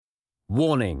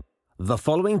Warning: the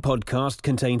following podcast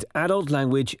contains adult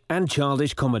language and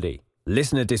childish comedy.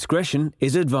 Listener discretion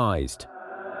is advised.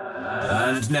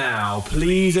 And now,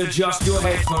 please adjust your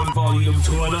headphone volume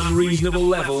to an unreasonable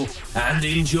level and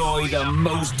enjoy the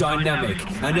most dynamic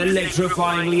and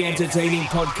electrifyingly entertaining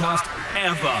podcast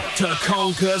ever to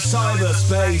conquer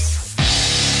cyberspace.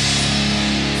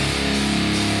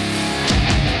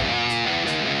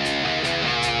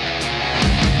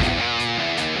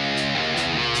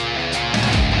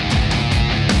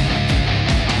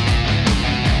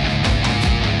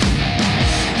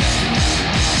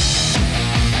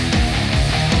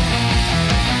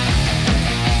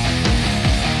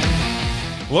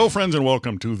 Hello, friends, and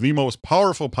welcome to the most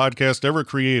powerful podcast ever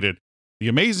created, the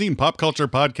Amazing Pop Culture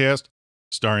Podcast,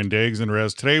 starring Dags and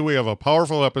Rez. Today we have a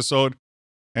powerful episode,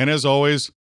 and as always,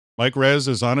 Mike Rez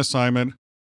is on assignment,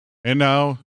 and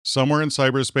now, somewhere in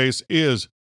cyberspace is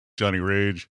Johnny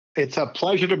Rage. It's a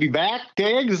pleasure to be back,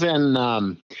 Dags, and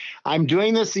I'm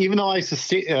doing this even though I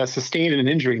sustained an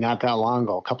injury not that long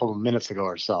ago, a couple of minutes ago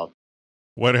or so.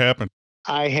 What happened?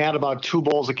 I had about 2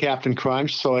 bowls of Captain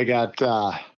Crunch, so I got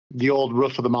the old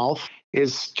roof of the mouth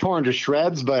is torn to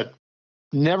shreds, but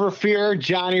never fear,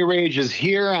 Johnny Rage is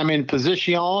here. I'm in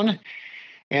position,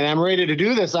 and I'm ready to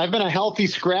do this. I've been a healthy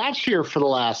scratch here for the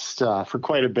last, for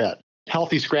quite a bit.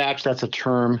 Healthy scratch, that's a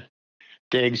term,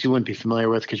 Dags, you wouldn't be familiar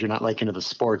with because you're not like into the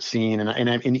sports scene,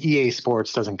 and EA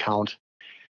Sports doesn't count.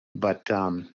 But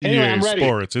anyway, I'm ready.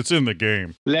 Sports, it's in the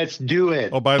game. Let's do it.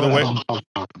 Oh, by the way,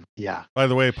 yeah. By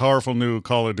the way, powerful new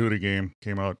Call of Duty game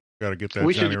came out. Got to get that,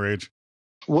 Johnny Rage.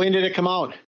 When did it come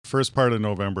out? First part of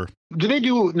November. Do they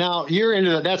do, now you're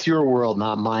into that, that's your world,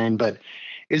 not mine, but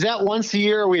is that once a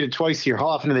year or we did twice a year? How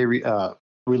often do they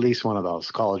release one of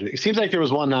those Call of Duty? It seems like there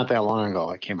was one not that long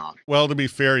ago that came out. Well, to be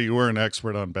fair, you were an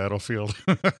expert on Battlefield.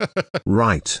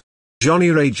 Right. Johnny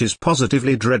Rage is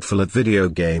positively dreadful at video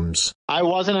games. I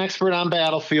was an expert on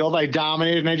Battlefield. I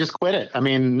dominated and I just quit it. I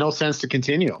mean, no sense to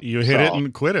continue. You hit it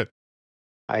and quit it.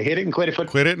 I hit it and quit it.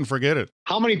 Quit it and forget it.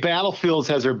 How many Battlefields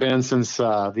has there been since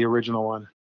the original one?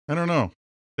 I don't know.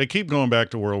 They keep going back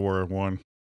to World War I,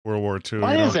 World War II.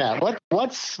 Why is that?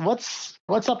 What's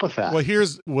up with that? Well,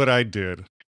 here's what I did.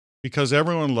 Because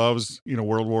everyone loves,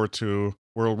 World War II,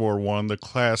 World War I, the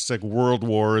classic world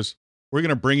wars. We're going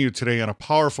to bring you today on a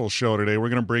powerful show today. We're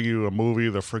going to bring you a movie,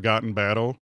 The Forgotten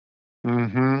Battle.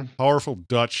 Mm-hmm. Powerful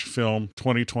Dutch film,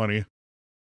 2020.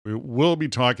 We will be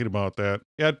talking about that.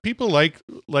 Yeah, people like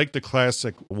the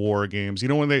classic war games.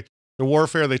 When the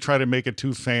warfare, they try to make it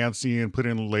too fancy and put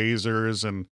in lasers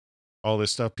and all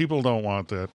this stuff. People don't want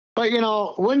that. But,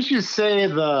 wouldn't you say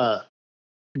the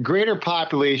greater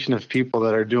population of people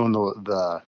that are doing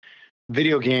the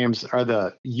video games are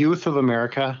the youth of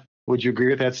America? Would you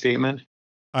agree with that statement?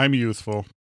 I'm youthful.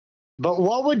 But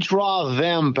what would draw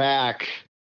them back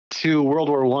to World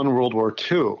War I, World War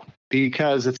II?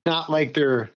 Because it's not like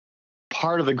they're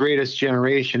part of the greatest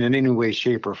generation in any way,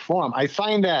 shape, or form. I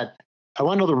find that I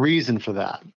want to know the reason for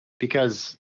that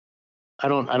because I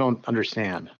don't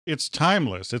understand. It's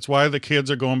timeless. It's why the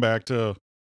kids are going back to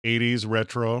 80s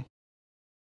retro.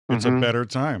 It's a better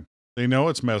time. They know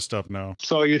it's messed up now.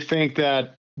 So you think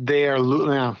that they are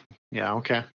yeah,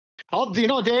 okay.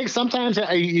 Dave, sometimes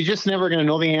you're just never going to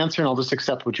know the answer, and I'll just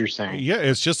accept what you're saying. Yeah,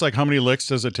 it's just like how many licks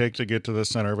does it take to get to the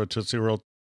center of a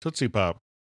Tootsie Pop?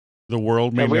 The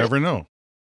world may never know.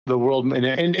 The world,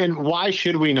 and why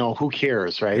should we know? Who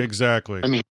cares, right? Exactly. I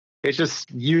mean, it's just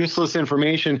useless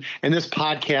information, and this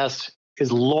podcast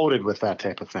is loaded with that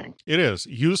type of thing. It is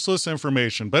useless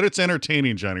information, but it's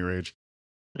entertaining, Johnny Rage.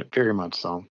 Very much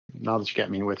so. Now that you got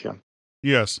me with you.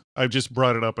 Yes, I've just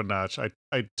brought it up a notch. I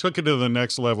took it to the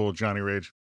next level, Johnny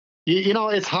Rage.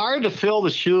 It's hard to fill the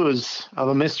shoes of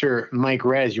a Mr. Mike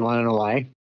Rez. You want to know why?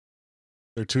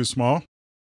 They're too small?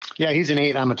 Yeah, he's an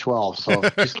 8, I'm a 12, so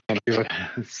just can't do it.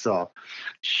 So,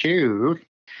 shoe.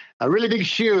 A really big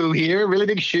shoe here, really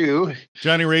big shoe.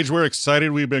 Johnny Rage, we're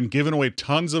excited. We've been giving away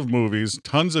tons of movies,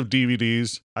 tons of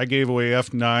DVDs. I gave away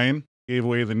F9. Gave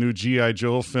away the new G.I.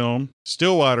 Joe film.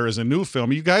 Stillwater is a new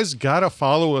film. You guys got to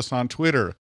follow us on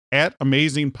Twitter at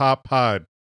AmazingPopPod.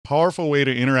 Powerful way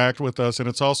to interact with us, and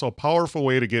it's also a powerful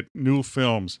way to get new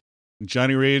films.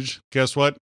 Johnny Rage, guess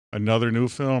what? Another new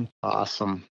film.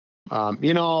 Awesome. I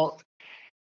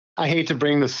hate to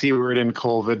bring the C word in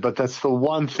COVID, but that's the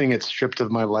one thing it stripped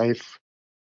of my life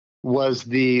was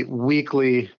the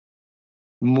weekly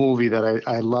movie that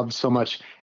I loved so much.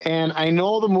 And I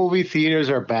know the movie theaters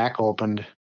are back opened,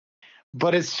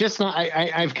 but it's just not,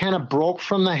 I've kind of broke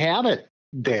from the habit,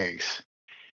 Dags.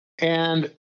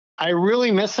 And I really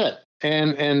miss it.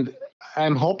 And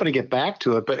I'm hoping to get back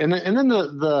to it. But, and then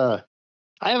the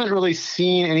I haven't really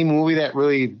seen any movie that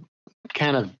really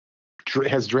kind of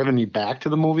has driven me back to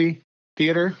the movie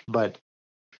theater. But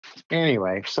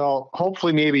anyway, so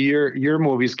hopefully maybe your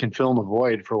movies can fill in the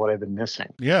void for what I've been missing.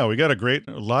 Yeah, we got a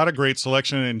lot of great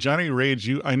selection. And Johnny Rage,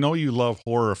 I know you love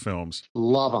horror films.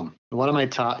 Love them. One of my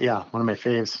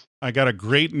faves. I got a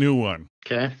great new one.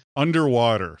 Okay.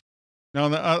 Underwater. Now,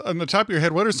 on the top of your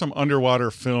head, what are some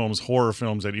underwater films, horror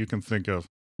films that you can think of?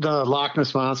 The Loch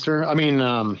Ness Monster. I mean,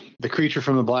 The Creature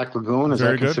from the Black Lagoon. Is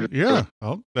Very that good. Yeah.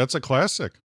 Well, that's a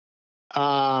classic.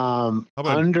 How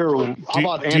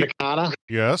about Anaconda?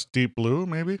 Yes. Deep Blue,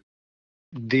 maybe.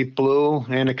 Deep Blue,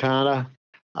 Anaconda.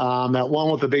 That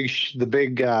one with the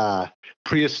big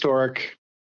prehistoric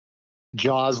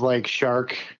Jaws-like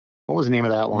shark. What was the name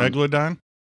of that one? Megalodon?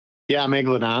 Yeah,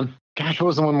 Megalodon. Gosh, what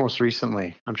was the one most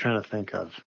recently? I'm trying to think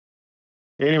of.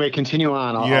 Anyway, continue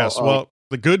on. Well,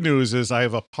 the good news is I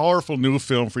have a powerful new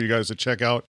film for you guys to check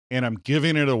out, and I'm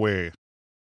giving it away.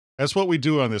 That's what we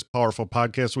do on this powerful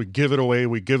podcast. We give it away.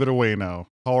 We give it away now.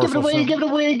 Powerful give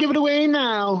it away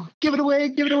now. Give it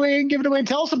away.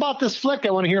 Tell us about this flick.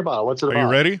 I want to hear about it. What's it about? Are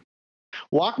you ready?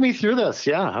 Walk me through this.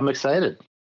 Yeah, I'm excited.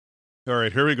 All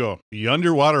right, here we go. The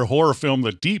underwater horror film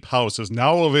The Deep House is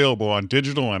now available on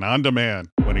digital and on demand.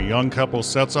 When a young couple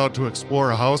sets out to explore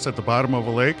a house at the bottom of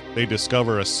a lake, they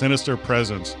discover a sinister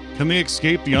presence. Can they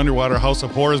escape the underwater house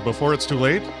of horrors before it's too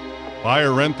late? Buy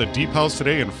or rent The Deep House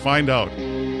today and find out.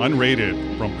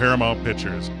 Unrated from Paramount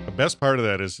Pictures. The best part of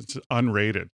that is it's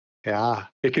unrated. Yeah,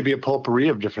 it could be a potpourri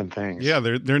of different things. Yeah,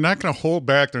 they're not going to hold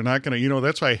back. They're not going to,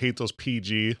 that's why I hate those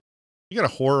PG. You got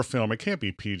a horror film. It can't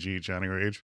be PG, Johnny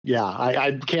Rage. Yeah,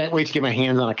 I can't wait to get my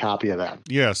hands on a copy of that.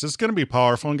 Yes, it's going to be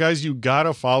powerful. And guys, you got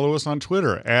to follow us on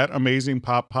Twitter at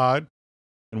AmazingPopPod,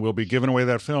 and we'll be giving away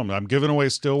that film. I'm giving away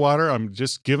Stillwater. I'm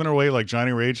just giving away, like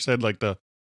Johnny Rage said, like the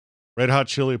Red Hot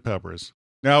Chili Peppers.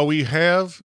 Now, we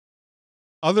have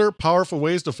other powerful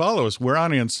ways to follow us. We're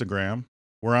on Instagram.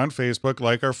 We're on Facebook,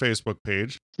 like our Facebook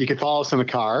page. You can follow us in the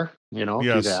car, Yes.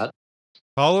 Do that.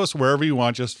 Follow us wherever you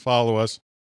want. Just follow us.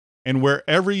 And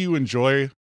wherever you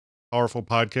enjoy powerful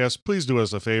podcasts, please do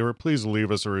us a favor. Please leave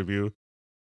us a review.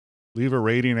 Leave a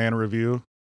rating and review.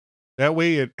 That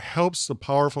way it helps the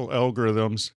powerful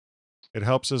algorithms. It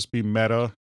helps us be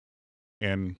meta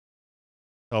and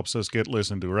helps us get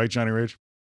listened to. Right, Johnny Rage?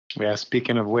 Yeah,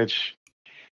 speaking of which,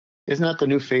 isn't that the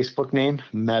new Facebook name,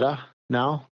 Meta,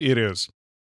 now? It is.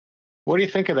 What do you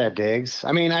think of that, Diggs?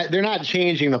 I mean, they're not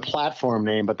changing the platform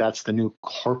name, but that's the new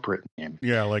corporate name.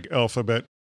 Yeah, like Alphabet.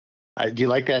 Do you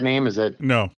like that name? Is it?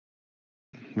 No.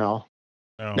 No.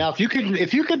 Now, if you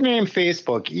could name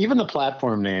Facebook, even the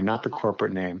platform name, not the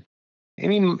corporate name,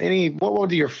 what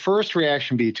would your first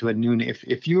reaction be to a new name?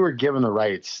 If you were given the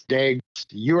rights, Diggs,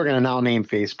 you were going to now name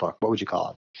Facebook, what would you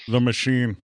call it? The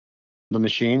Machine. The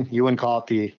Machine? You wouldn't call it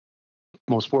the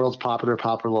most world's popular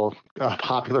podcast?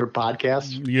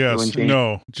 Yes.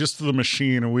 No, just The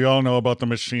Machine. And we all know about The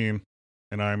Machine.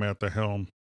 And I'm at the helm.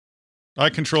 I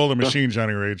control the machine,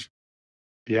 Johnny Rage.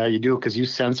 Yeah, you do, because you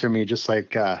censor me just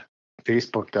like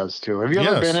Facebook does too. Have you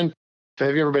ever been in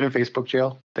Facebook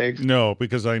jail, Diggs? No,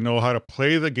 because I know how to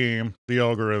play the game, the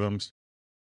algorithms.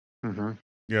 Mm-hmm.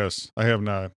 Yes, I have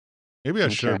not. Maybe I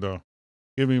should though.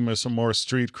 Give me some more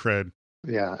street cred.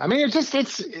 Yeah, I mean,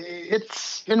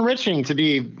 it's enriching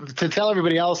to tell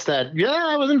everybody else that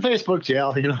I was in Facebook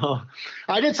jail.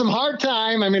 I did some hard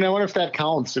time. I mean, I wonder if that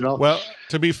counts. Well,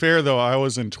 to be fair though, I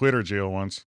was in Twitter jail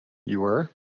once. You were?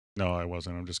 No, I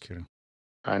wasn't. I'm just kidding.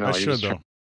 I know. I should though.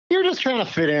 You're just trying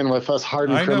to fit in with us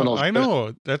hardened criminals. I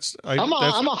know. I'm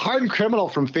a hardened criminal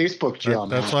from Facebook jail.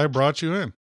 That's why I brought you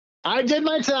in. I did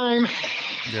my time.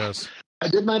 Yes. I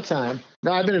did my time.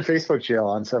 No, I've been in Facebook jail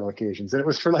on several occasions, and it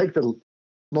was for like the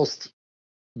most.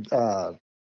 I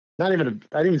didn't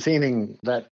even say anything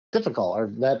that difficult or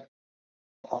that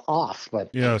off. But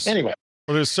yes. Anyway.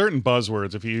 Well, there's certain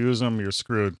buzzwords. If you use them, you're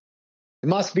screwed. It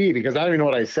must be, because I don't even know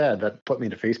what I said that put me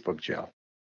to Facebook jail.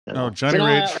 No, Johnny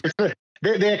Rage.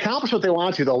 They accomplish what they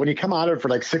want to, though. When you come out of it for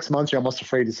like 6 months, you're almost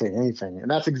afraid to say anything.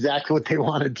 And that's exactly what they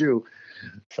want to do.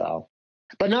 So,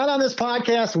 but not on this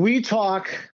podcast. We talk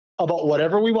about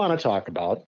whatever we want to talk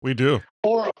about. We do.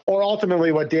 Or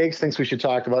ultimately what Diggs thinks we should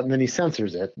talk about, and then he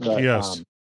censors it. But, yes.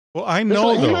 Well, I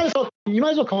know, though. You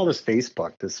might as well call this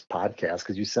Facebook, this podcast,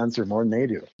 because you censor more than they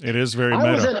do. It is very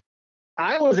meta.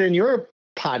 I was in your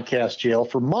podcast jail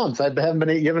for months. You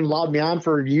haven't allowed me on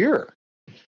for a year.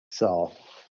 So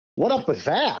what up with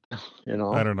that? I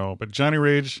don't know. But Johnny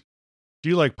Rage, do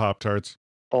you like Pop-Tarts?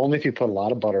 Only if you put a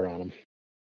lot of butter on them.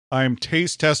 I'm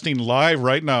taste testing live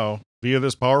right now via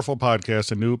this powerful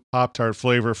podcast a new Pop-Tart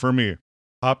flavor for me.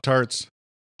 Pop-Tarts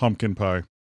pumpkin pie.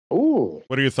 Ooh.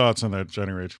 What are your thoughts on that,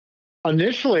 Johnny Rage?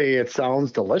 Initially, it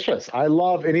sounds delicious. I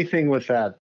love anything with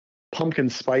that pumpkin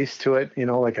spice to it,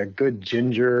 like a good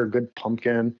ginger, good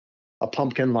pumpkin, a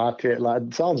pumpkin latte.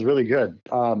 It sounds really good.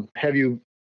 Are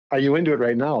you into it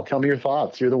right now? Tell me your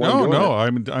thoughts. You're the one doing No,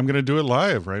 it. I'm going to do it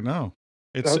live right now.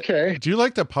 Okay. Do you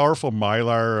like the powerful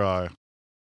Mylar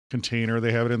container?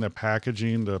 They have it in the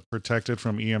packaging to protect it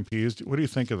from EMPs. What do you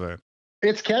think of that?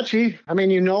 It's catchy. I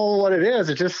mean, you know what it is.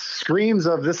 It just screams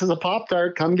of, this is a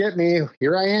Pop-Tart. Come get me.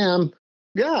 Here I am.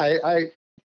 Yeah, I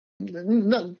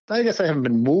guess I haven't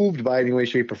been moved by any way,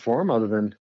 shape, or form other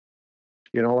than,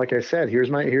 like I said, here's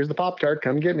the Pop-Tart.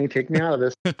 Come get me. Take me out of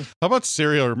this. How about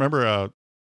cereal? Remember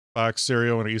box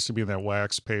cereal when it used to be in that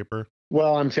wax paper?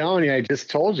 Well, I'm telling you, I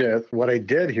just told you what I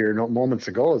did here moments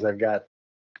ago is I've got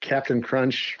Captain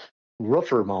Crunch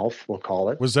roofer mouth, we'll call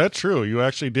it. Was that true? You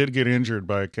actually did get injured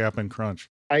by Captain Crunch.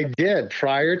 I did.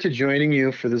 Prior to joining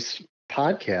you for this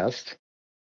podcast,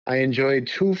 I enjoyed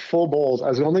 2 full bowls. I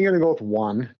was only going to go with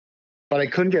 1, but I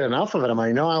couldn't get enough of it. I'm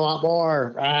like, no, I want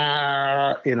more.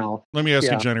 Let me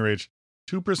ask you, Johnny Rage,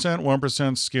 2%,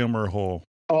 1% skim or whole?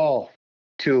 Oh,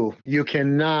 2. You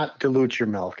cannot dilute your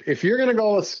milk. If you're going to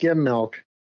go with skim milk,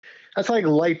 that's like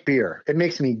light beer. It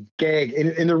makes me gag.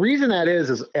 And the reason that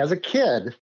is as a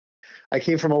kid, I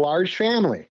came from a large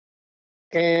family.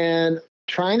 And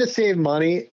trying to save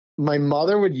money, my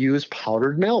mother would use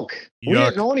powdered milk. We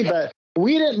didn't know any better.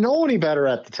 We didn't know any better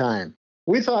at the time.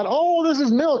 We thought, oh, this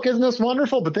is milk. Isn't this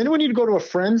wonderful? But then when you'd go to a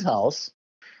friend's house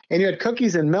and you had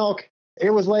cookies and milk,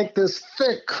 it was like this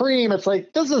thick cream. It's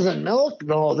like, this isn't milk.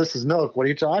 No, this is milk. What are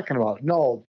you talking about?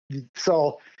 No.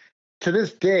 So to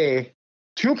this day,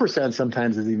 2%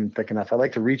 sometimes is even thick enough. I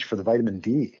like to reach for the vitamin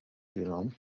D,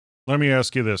 Let me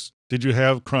ask you this. Did you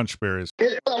have Crunch Berries?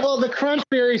 Well, the Crunch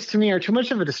Berries to me are too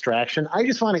much of a distraction. I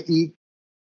just want to eat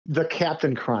the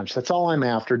Captain Crunch. That's all I'm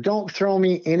after. Don't throw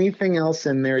me anything else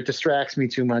in there. It distracts me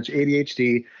too much.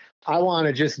 ADHD. I want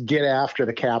to just get after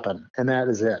the Cap'n, and that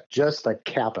is it. Just a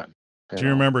Cap'n. Do you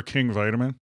remember King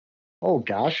Vitamin? Oh,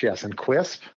 gosh, yes. And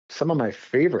Quisp. Some of my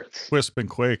favorites. Quisp and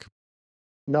Quake.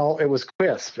 No, it was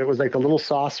Quisp. It was like the little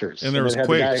saucers. And there was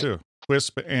Quake, too.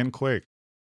 Quisp and Quake.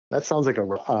 That sounds like a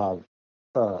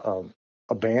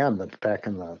band that's back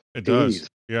in the It 80s. does.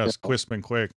 Yes, Quisp and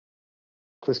Quake.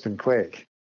 Quisp and Quake.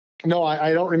 No,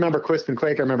 I don't remember Quisp and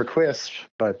Quake. I remember Quisp,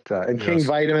 but and Yes. King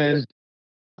Vitamin,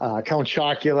 Count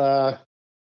Chocula,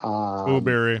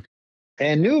 Blueberry.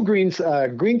 and new green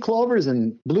clovers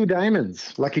and blue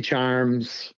diamonds, Lucky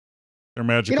Charms. They're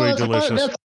magically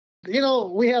delicious.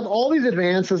 We have all these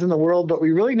advances in the world, but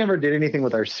we really never did anything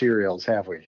with our cereals, have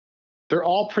we? They're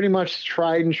all pretty much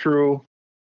tried and true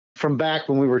from back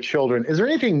when we were children. Is there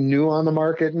anything new on the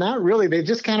market? Not really. They've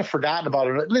just kind of forgotten about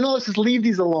it. Let's just leave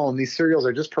these alone. These cereals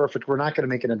are just perfect. We're not going to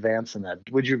make an advance in that.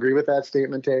 Would you agree with that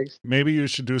statement, Tags? Maybe you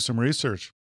should do some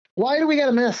research. Why do we got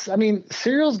to miss? I mean,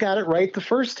 cereals got it right the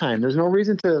first time. There's no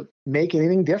reason to make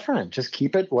anything different. Just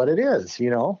keep it what it is,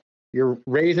 Your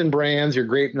Raisin Brands, your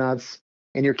Grape Nuts,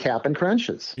 and your Cap'n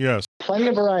Crunches. Yes. Plenty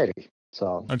of variety.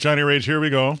 So, Johnny Rage, here we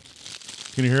go.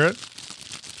 Can you hear it?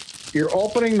 You're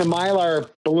opening the Mylar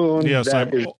balloon. Yes,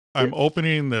 I'm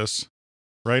opening this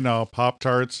right now.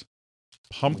 Pop-Tarts,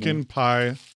 pumpkin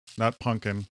pie, not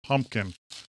pumpkin, pumpkin.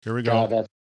 Here we go.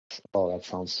 That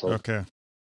sounds so. Okay.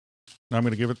 Now I'm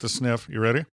going to give it the sniff. You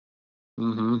ready?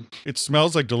 Mm-hmm. It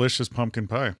smells like delicious pumpkin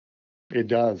pie. It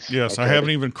does. Yes, Okay. I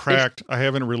haven't even cracked. I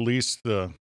haven't released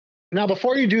the... Now,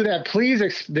 before you do that, please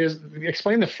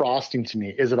explain the frosting to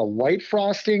me. Is it a white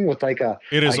frosting with like a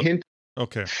hint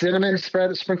okay. cinnamon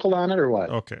sprinkled on it or what?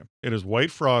 Okay. It is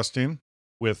white frosting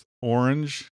with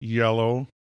orange, yellow,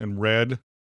 and red.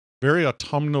 Very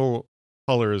autumnal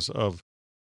colors of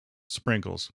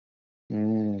sprinkles.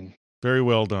 Very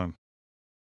well done.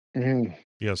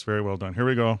 Yes, very well done. Here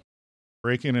we go.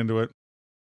 Breaking into it.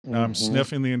 Now I'm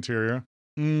sniffing the interior.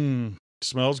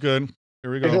 Smells good.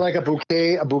 Here we go. Is it like a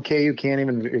bouquet you can't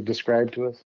even describe to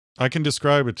us? I can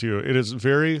describe it to you. It is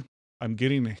very, I'm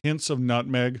getting hints of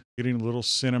nutmeg, getting a little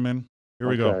cinnamon. Here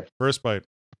we go. First bite.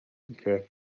 Okay.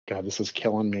 God, this is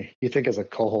killing me. You think as a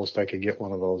co-host I could get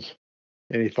one of those?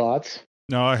 Any thoughts?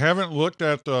 Now, I haven't looked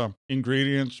at the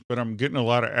ingredients, but I'm getting a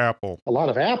lot of apple. A lot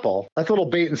of apple? That's a little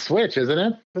bait and switch, isn't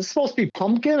it? It's supposed to be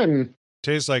pumpkin and...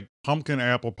 Tastes like pumpkin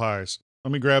apple pies.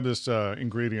 Let me grab this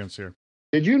ingredients here.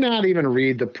 Did you not even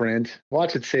read the print?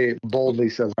 Watch it say, boldly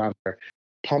says on there,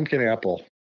 pumpkin apple.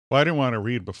 Well, I didn't want to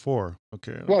read before.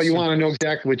 Okay. Well, you want to know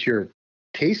exactly what you're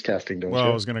taste testing, don't you? Well,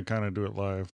 I was going to kind of do it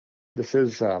live. This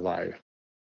is live.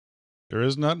 There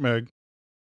is nutmeg.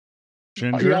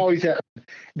 Ginger. You always have.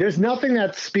 There's nothing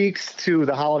that speaks to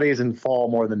the holidays in fall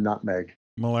more than nutmeg.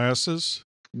 Molasses.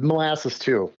 Molasses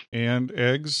too. And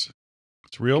eggs.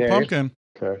 It's real Okay. pumpkin.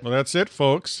 Okay. Well, that's it,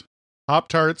 folks.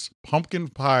 Pop-Tarts, pumpkin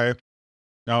pie.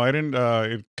 Now, I didn't,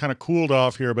 it kind of cooled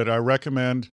off here, but I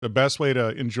recommend the best way to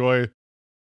enjoy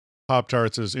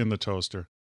Pop-Tarts is in the toaster.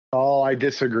 Oh, I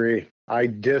disagree. I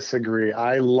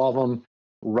love them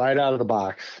right out of the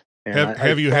box. And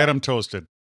Have you had them toasted?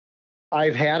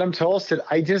 I've had them toasted.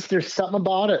 There's something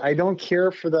about it. I don't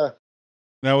care for the.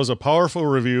 That was a powerful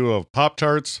review of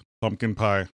Pop-Tarts, pumpkin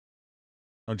pie.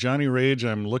 Now, Johnny Rage,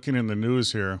 I'm looking in the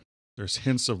news here. There's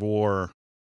hints of war.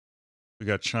 We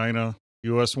got China.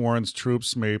 U.S. warns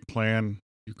troops may plan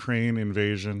Ukraine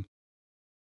invasion.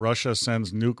 Russia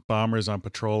sends nuke bombers on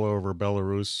patrol over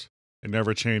Belarus. It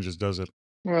never changes, does it?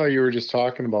 Well, you were just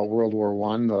talking about World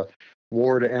War I, the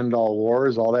war to end all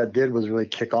wars. All that did was really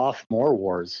kick off more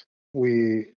wars.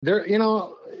 There's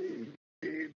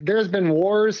been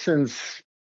wars since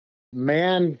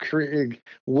man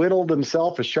whittled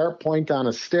himself a sharp point on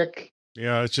a stick.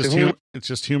 Yeah, it's just it's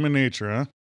just human nature, huh?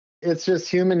 It's just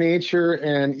human nature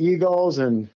and egos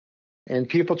and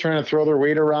people trying to throw their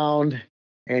weight around,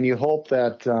 and you hope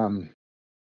that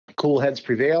cool heads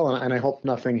prevail, and I hope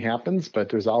nothing happens, but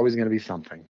there's always going to be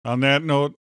something. On that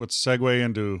note, let's segue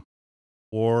into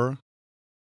World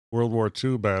War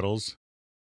II battles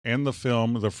and the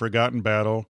film The Forgotten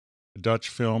Battle, a Dutch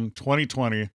film,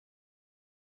 2020,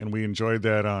 and we enjoyed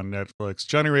that on Netflix.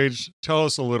 Johnny Rage, tell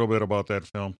us a little bit about that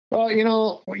film. Well,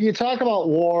 you talk about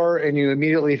war and you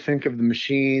immediately think of the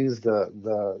machines,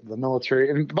 the military.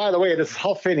 And by the way, this is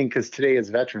how fitting because today is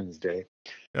Veterans Day.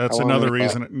 That's another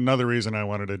reason I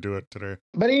wanted to do it today.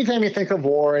 But anytime you think of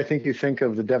war, I think you think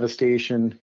of the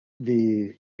devastation,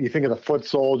 you think of the foot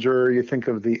soldier, you think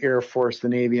of the Air Force, the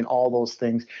Navy, and all those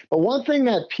things. But one thing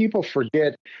that people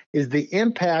forget is the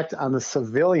impact on the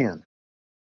civilian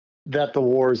that the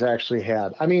wars actually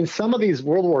had. I mean, some of these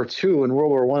World War II and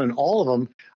World War I and all of them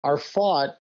are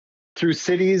fought through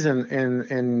cities and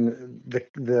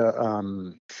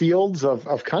the fields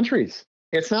of countries.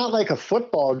 It's not like a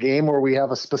football game where we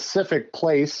have a specific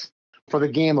place for the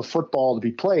game of football to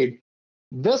be played.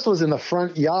 This was in the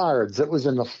front yards. It was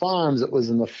in the farms. It was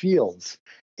in the fields.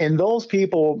 And those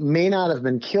people may not have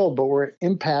been killed, but were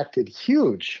impacted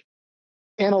huge.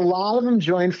 And a lot of them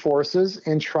joined forces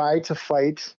and tried to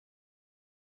fight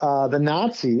the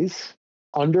Nazis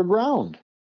underground.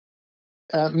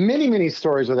 Many, many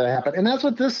stories where that happened. And that's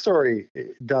what this story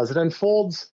does. It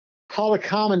unfolds how the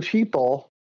common people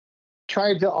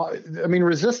tried to,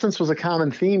 resistance was a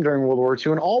common theme during World War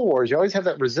II. In all wars, you always have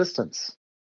that resistance.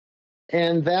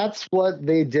 And that's what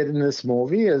they did in this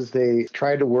movie is they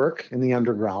tried to work in the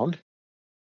underground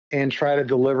and try to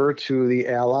deliver to the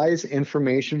Allies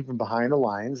information from behind the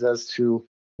lines as to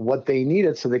what they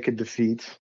needed so they could defeat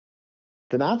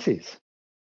the Nazis.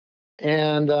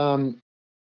 And the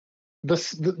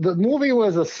movie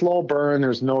was a slow burn,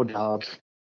 there's no doubt.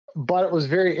 But it was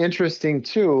very interesting,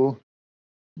 too,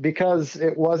 because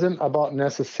it wasn't about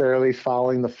necessarily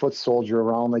following the foot soldier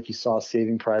around like you saw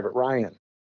Saving Private Ryan.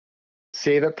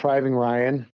 Saving Private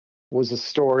Ryan was a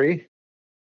story.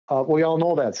 We all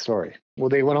know that story. Well,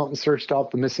 they went out and searched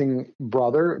out the missing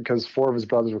brother because 4 of his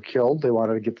brothers were killed. They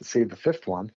wanted to save the 5th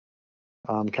one.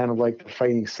 Kind of like the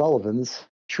Fighting Sullivans,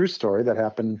 true story that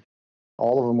happened.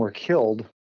 All of them were killed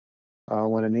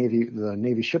when the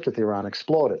Navy ship that they were on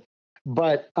exploded.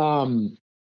 But, and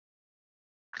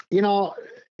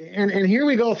here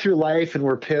we go through life and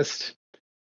we're pissed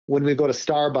when we go to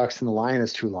Starbucks and the line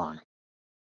is too long.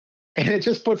 And it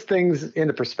just puts things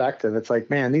into perspective. It's like,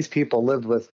 man, these people lived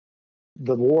with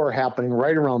the war happening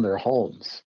right around their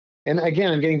homes. And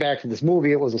again, I'm getting back to this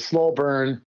movie. It was a slow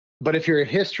burn. But if you're a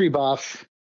history buff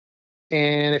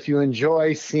and if you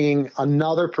enjoy seeing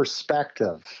another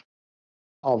perspective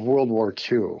of World War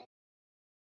II,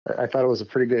 I thought it was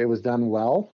it was done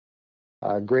well.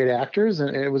 Great actors,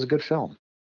 and it was a good film.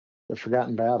 The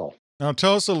Forgotten Battle. Now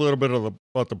tell us a little bit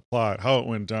about the plot, how it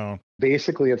went down.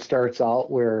 Basically, it starts out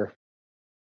where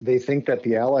they think that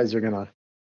the Allies are going to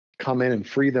come in and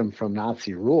free them from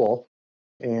Nazi rule.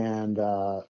 And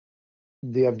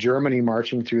they have Germany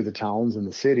marching through the towns and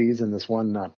the cities. And this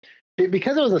one,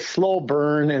 because it was a slow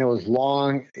burn and it was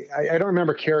long, I don't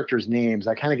remember characters' names.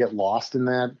 I kind of get lost in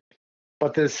that.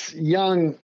 But this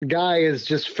young guy is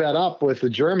just fed up with the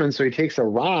Germans. So he takes a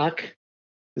rock.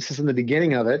 This is in the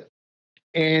beginning of it.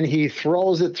 And he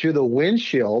throws it through the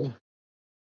windshield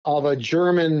of a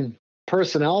German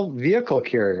personnel vehicle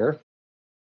carrier.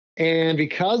 And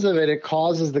because of it, it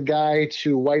causes the guy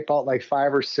to wipe out like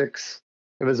 5 or 6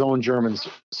 of his own German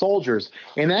soldiers.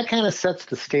 And that kind of sets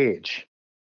the stage.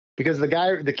 Because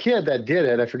the kid that did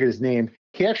it, I forget his name,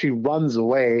 he actually runs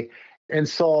away. And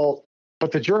so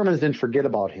But the Germans didn't forget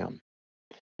about him,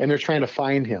 and they're trying to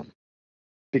find him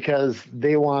because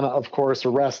they want to, of course,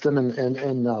 arrest him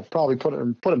and probably put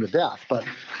him to death. But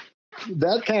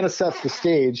that kind of sets the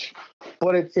stage.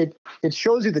 But it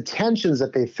shows you the tensions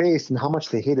that they faced and how much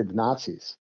they hated the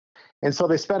Nazis. And so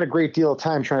they spent a great deal of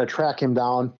time trying to track him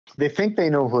down. They think they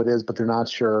know who it is, but they're not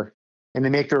sure. And they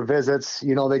make their visits.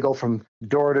 You know, they go from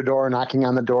door to door, knocking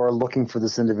on the door, looking for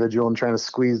this individual and trying to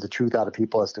squeeze the truth out of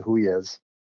people as to who he is.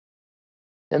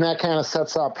 And that kind of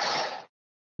sets up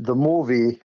the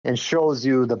movie and shows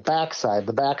you the backside,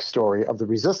 the backstory of the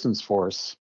resistance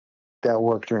force that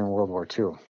worked during World War II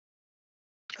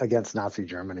against Nazi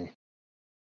Germany.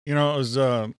 You know, it was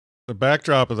the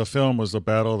backdrop of the film was the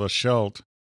Battle of the Scheldt.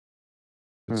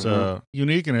 It's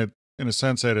unique in a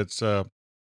sense that it's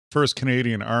First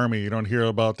Canadian Army. You don't hear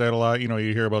about that a lot. You know,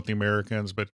 you hear about the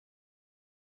Americans, but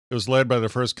it was led by the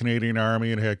First Canadian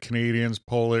Army and had Canadians,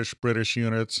 Polish, British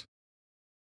units.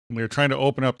 And they were trying to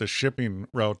open up the shipping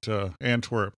route to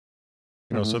Antwerp,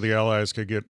 you know, so the Allies could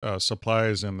get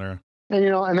supplies in there. And, you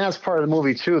know, and that's part of the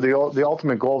movie, too. The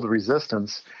ultimate goal of the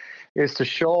resistance is to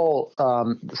show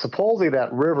supposedly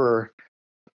that river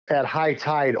at high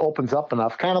tide opens up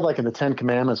enough, kind of like in the Ten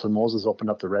Commandments when Moses opened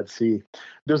up the Red Sea.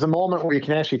 There's a moment where you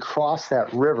can actually cross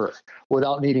that river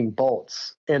without needing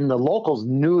boats. And the locals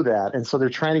knew that. And so they're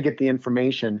trying to get the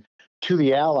information to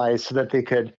the Allies so that they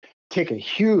could take a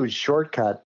huge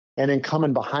shortcut and then come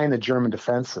in behind the German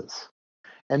defenses.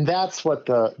 And that's what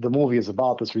the movie is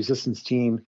about, this resistance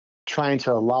team trying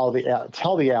to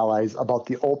tell the Allies about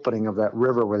the opening of that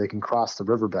river where they can cross the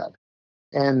riverbed.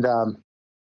 And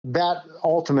that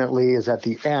ultimately is at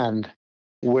the end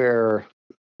where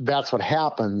that's what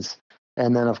happens.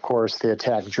 And then, of course, they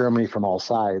attack Germany from all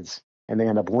sides, and they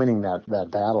end up winning that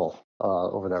battle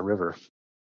over that river.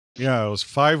 Yeah, it was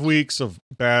 5 weeks of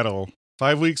battle,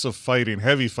 5 weeks of fighting,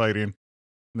 heavy fighting.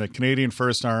 And the Canadian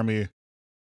First Army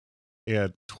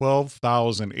had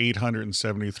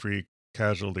 12,873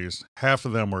 casualties. Half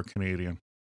of them were Canadian.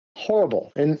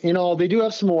 Horrible. And, you know, they do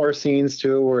have some war scenes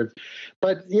too,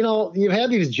 but, you know, you had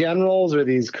these generals or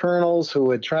these colonels who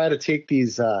would try to take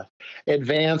these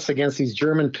advance against these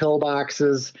German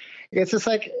pillboxes. It's just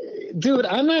like, dude,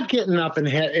 I'm not getting up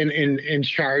and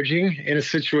charging in a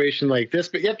situation like this,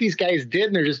 but yet these guys did,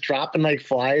 and they're just dropping like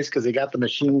flies because they got the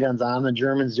machine guns on. The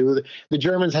Germans do. The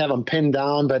Germans have them pinned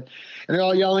down, and they're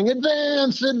all yelling,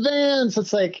 advance, advance.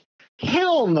 It's like,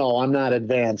 hell no, I'm not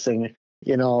advancing.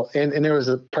 You know, and there was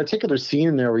a particular scene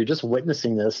in there where you're just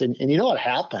witnessing this, and you know what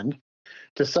happened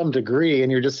to some degree,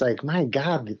 and you're just like, my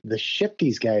God, the shit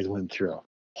these guys went through.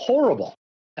 Horrible.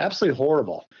 Absolutely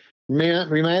horrible.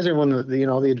 Reminds me when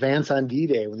the advance on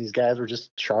D-Day, when these guys were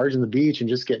just charging the beach and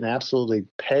just getting absolutely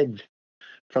pegged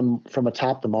from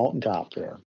atop the mountaintop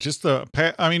there. Just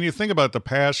you think about the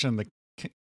passion, the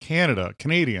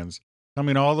Canadians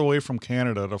coming all the way from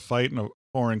Canada to fight in a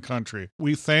foreign country.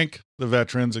 We thank the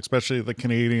veterans, especially the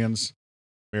Canadians,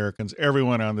 Americans,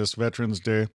 everyone on this Veterans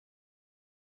Day.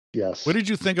 Yes. What did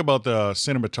you think about the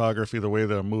cinematography, the way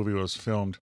the movie was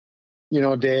filmed? You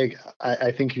know, Dag,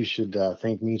 I think you should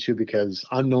thank me too, because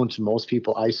unknown to most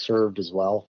people, I served as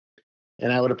well.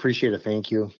 And I would appreciate a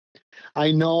thank you.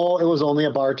 I know it was only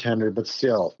a bartender, but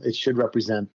still, it should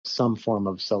represent some form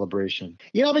of celebration.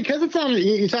 You know, because it's on,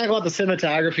 you talk about the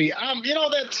cinematography, you know,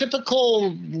 that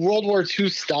typical World War II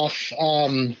stuff.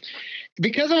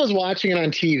 Because I was watching it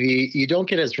on TV, you don't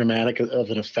get as dramatic of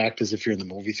an effect as if you're in the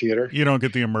movie theater. You don't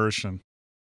get the immersion.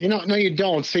 You know, no, you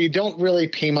don't. So you don't really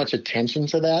pay much attention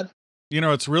to that. You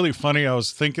know, it's really funny. I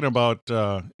was thinking about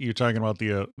you talking about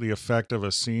the effect of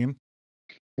a scene.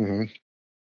 Mm-hmm.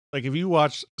 Like if you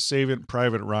watch Saving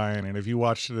Private Ryan, and if you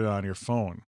watched it on your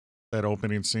phone, that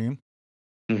opening scene,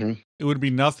 it would be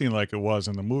nothing like it was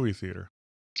in the movie theater.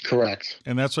 Correct.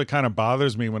 And that's what kind of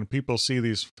bothers me when people see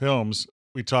these films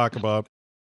we talk about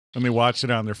and they watch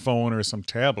it on their phone or some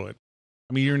tablet.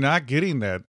 I mean, you're not getting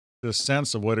the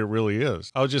sense of what it really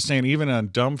is. I was just saying, even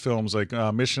on dumb films like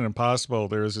Mission Impossible,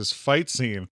 there's this fight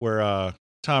scene where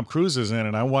Tom Cruise is in,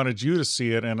 and I wanted you to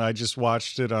see it, and I just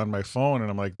watched it on my phone,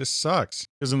 and I'm like, this sucks.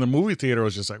 Because in the movie theater, I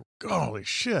was just like, holy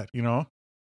shit, you know?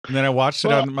 And then I watched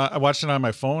it on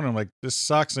my phone, and I'm like, this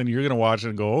sucks, and you're going to watch it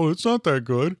and go, oh, it's not that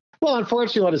good. Well,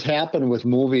 unfortunately, what has happened with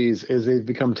movies is they've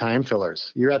become time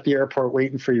fillers. You're at the airport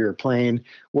waiting for your plane.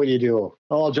 What do?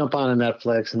 Oh, I'll jump on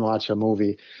Netflix and watch a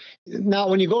movie. Now,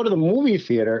 when you go to the movie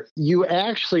theater, you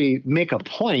actually make a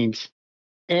point,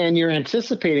 and you're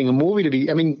anticipating a movie to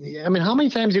be. I mean, how many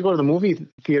times do you go to the movie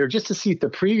theater just to see the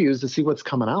previews to see what's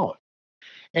coming out?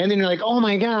 And then you're like, oh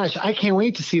my gosh, I can't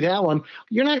wait to see that one.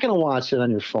 You're not going to watch it on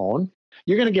your phone.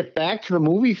 you're going to get back to the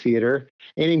movie theater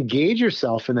and engage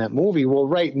yourself in that movie. Well,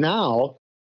 right now,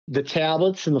 the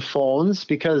tablets and the phones,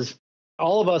 because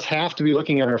all of us have to be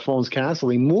looking at our phones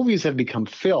constantly, movies have become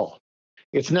fill.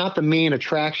 It's not the main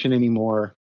attraction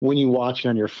anymore. When you watch it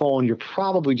on your phone, you're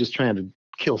probably just trying to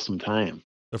kill some time.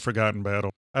 The Forgotten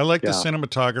Battle. I like the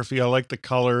cinematography. I like the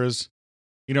colors.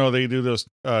 You know, they do those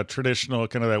traditional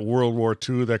kind of that World War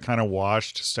II, that kind of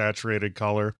washed, saturated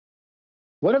color.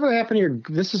 Whatever happened to your,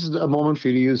 this is a moment for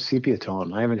you to use sepia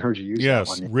tone. I haven't heard you use that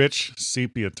one. Yes, rich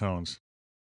sepia tones.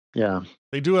 Yeah.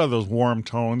 They do have those warm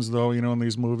tones, though, you know, in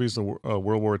these movies, the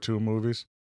World War II movies.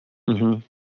 Mm-hmm.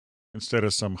 Instead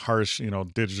of some harsh, you know,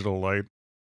 digital light.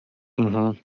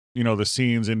 Mm-hmm. You know, the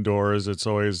scenes indoors, it's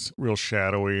always real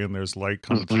shadowy and there's light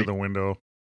coming through the window.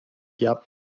 Yep.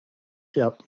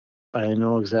 I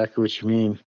know exactly what you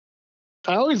mean.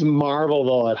 I always marvel,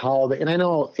 though, at how, and I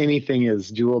know anything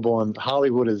is doable, and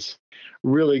Hollywood is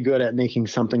really good at making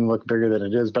something look bigger than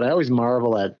it is, but I always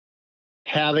marvel at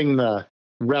having the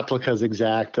replicas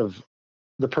exact of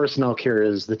the personnel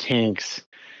carriers, the tanks,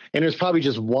 and there's probably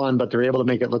just one, but they're able to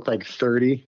make it look like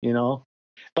 30, you know?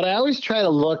 But I always try to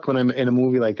look when I'm in a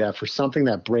movie like that for something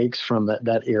that breaks from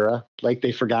that era. Like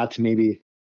they forgot to maybe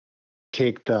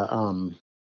take the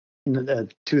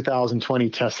 2020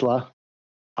 Tesla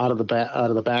out of the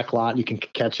back lot. You can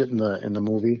catch it in the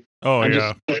movie. Oh,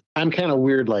 I'm kind of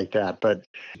weird like that,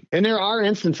 and there are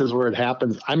instances where it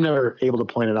happens. I'm never able to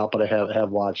point it out, but I have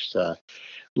watched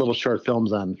little short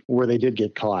films on where they did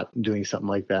get caught doing something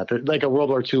like that. They're like a World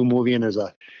War II movie, and there's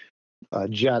a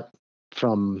jet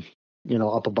from, you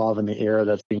know, up above in the air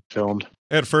that's being filmed.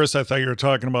 At first, I thought you were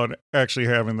talking about actually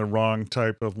having the wrong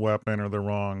type of weapon or the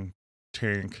wrong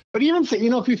tank. But even, you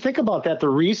know, if you think about that, the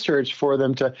research for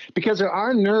them because there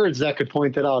are nerds that could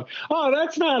point that out. Oh,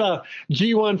 that's not a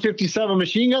G157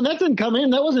 machine gun. That didn't come in.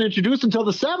 That wasn't introduced until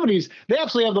the 70s. They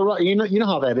absolutely have the right. You know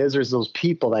how that is. There's those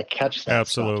people that catch that.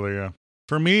 Absolutely, yeah.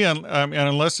 For me, and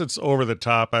unless it's over the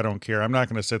top, I don't care. I'm not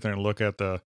going to sit there and look at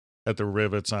the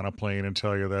rivets on a plane and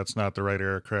tell you that's not the right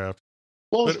aircraft.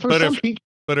 Well,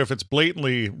 but if it's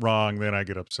blatantly wrong, then I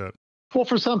get upset. Well,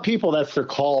 for some people, that's their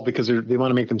call because they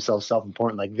want to make themselves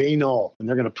self-important. Like they know, and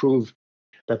they're going to prove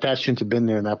that shouldn't have been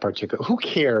there in that particular. Who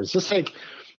cares? Just like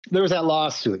there was that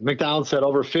lawsuit. McDonald's said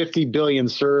over 50 billion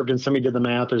served, and somebody did the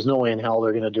math. There's no way in hell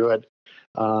they're going to do it.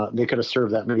 They could have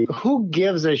served that many. Who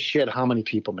gives a shit how many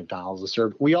people McDonald's has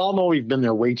served? We all know we've been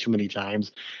there way too many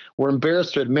times. We're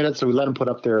embarrassed to admit it, so we let them put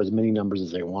up there as many numbers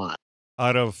as they want.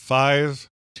 Out of 5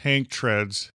 tank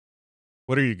treads,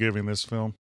 what are you giving this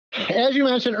film? As you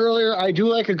mentioned earlier, I do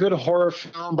like a good horror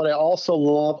film, but I also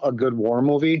love a good war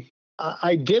movie.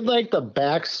 I did like the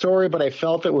backstory, but I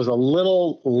felt it was a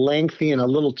little lengthy and a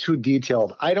little too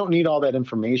detailed. I don't need all that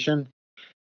information.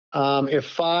 If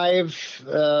 5,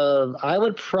 I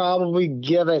would probably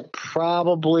give it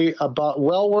about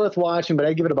worth watching, but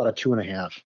I'd give it about a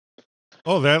 2.5.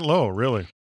 Oh, that low, really?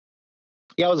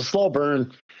 Yeah, it was a slow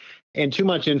burn and too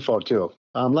much info too.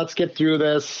 Let's get through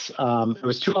this. It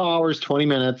was 2 hours, 20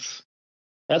 minutes.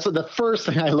 That's what the first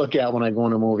thing I look at when I go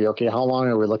in a movie. Okay, how long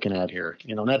are we looking at here?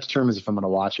 You know, and that determines if I'm going to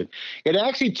watch it. It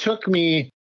actually took me,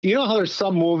 you know how there's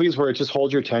some movies where it just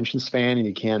holds your attention span and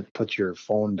you can't put your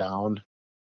phone down?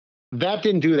 That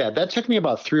didn't do that. That took me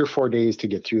about 3 or 4 days to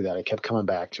get through that. I kept coming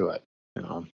back to it. You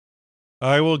know,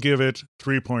 I will give it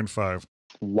 3.5.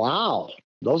 Wow.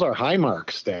 Those are high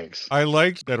marks, thanks. I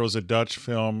liked that it was a Dutch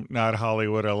film, not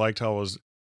Hollywood. I liked how it was,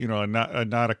 you know,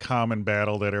 not a common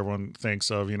battle that everyone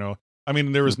thinks of, you know. I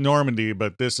mean, there was Normandy,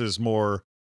 but this is more,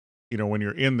 you know, when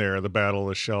you're in there, the Battle of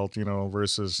the Scheldt, you know,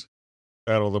 versus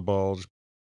Battle of the Bulge.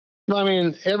 I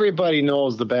mean, everybody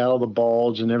knows the Battle of the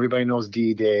Bulge and everybody knows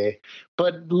D-Day,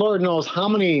 but Lord knows how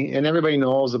many, and everybody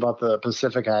knows about the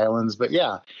Pacific Islands. But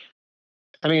yeah,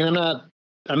 I mean,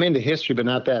 I'm into history, but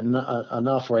not that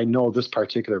enough where I know this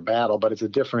particular battle, but it's a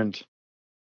different,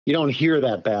 you don't hear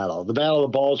that battle. The Battle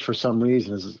of the Bulge, for some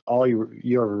reason, is all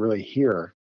you ever really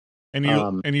hear.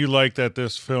 And you like that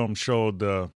this film showed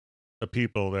the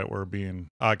people that were being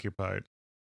occupied.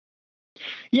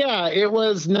 Yeah, it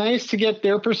was nice to get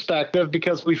their perspective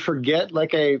because we forget,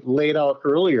 like I laid out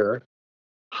earlier,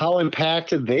 how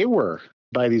impacted they were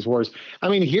by these wars. I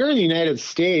mean, here in the United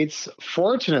States,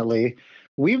 fortunately,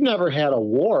 we've never had a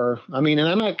war. I mean, and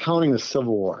I'm not counting the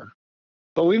Civil War,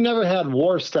 but we've never had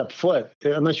war step foot,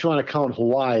 unless you want to count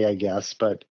Hawaii, I guess.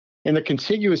 But in the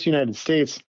contiguous United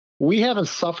States, we haven't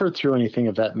suffered through anything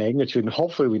of that magnitude, and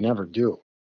hopefully we never do,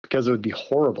 because it would be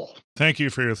horrible. Thank you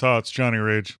for your thoughts, Johnny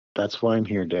Rage. That's why I'm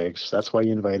here, Diggs. That's why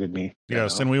you invited me.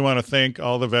 Yes, and we want to thank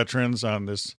all the veterans on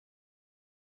this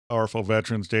powerful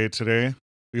Veterans Day today.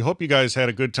 We hope you guys had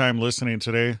a good time listening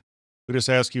today. We just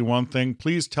ask you one thing.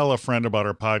 Please tell a friend about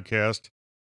our podcast.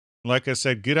 Like I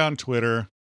said, get on Twitter.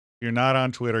 If you're not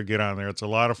on Twitter, get on there. It's a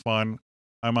lot of fun.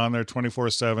 I'm on there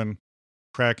 24/7,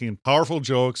 cracking powerful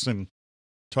jokes and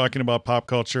talking about pop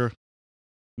culture.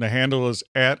 The handle is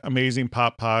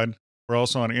 @AmazingPopPod. We're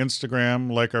also on Instagram,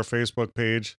 like our Facebook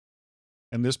page.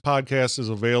 And this podcast is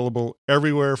available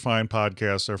everywhere fine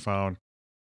podcasts are found.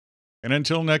 And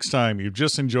until next time, you've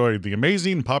just enjoyed the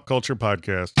Amazing Pop Culture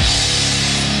Podcast.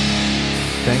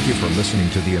 Thank you for listening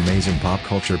to the Amazing Pop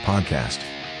Culture Podcast.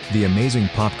 The Amazing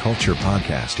Pop Culture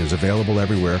Podcast is available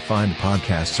everywhere fine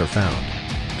podcasts are found.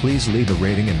 Please leave a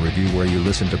rating and review where you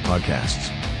listen to podcasts.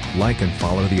 Like and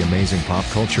follow the Amazing Pop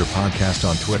Culture Podcast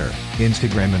on Twitter,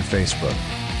 Instagram, and Facebook.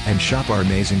 And shop our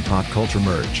Amazing Pop Culture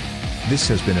merch. This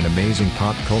has been an Amazing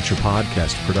Pop Culture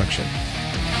Podcast production.